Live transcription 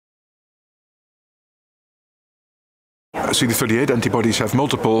CD38 antibodies have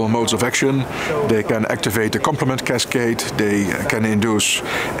multiple modes of action. They can activate the complement cascade, they can induce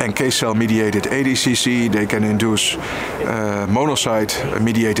NK cell-mediated ADCC, they can induce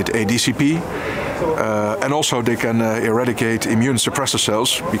monocyte-mediated ADCP, and also they can eradicate immune suppressor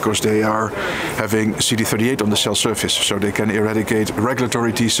cells because they are having CD38 on the cell surface. So they can eradicate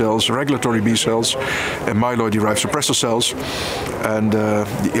regulatory T cells, regulatory B cells, and myeloid-derived suppressor cells. And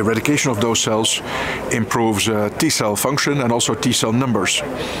the eradication of those cells improves T cell function and also T cell numbers.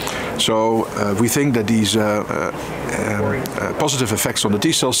 So we think that these positive effects on the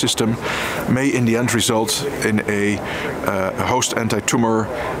T cell system may in the end result in a host anti-tumor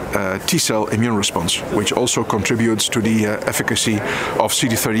T cell immune response, which also contributes to the efficacy of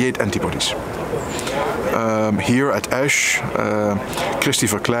CD38 antibodies. Here at ASH, Christy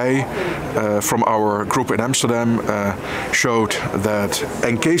Verkleij from our group in Amsterdam showed that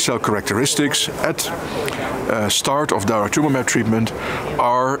NK cell characteristics at start of daratumumab treatment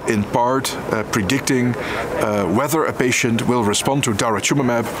are in part predicting whether a patient will respond to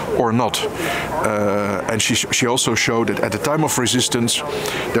daratumumab or not. And she also showed that at the time of resistance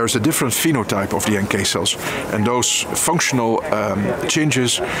there is a different phenotype of the NK cells, and those functional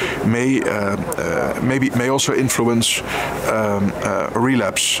changes may also influence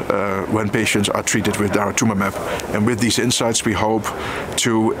relapse when patients are treated with daratumumab. And with these insights we hope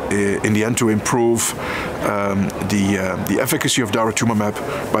to, in the end, to improve the efficacy of daratumumab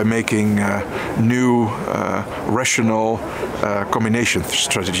by making new rational combination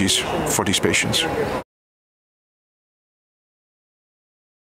strategies for these patients.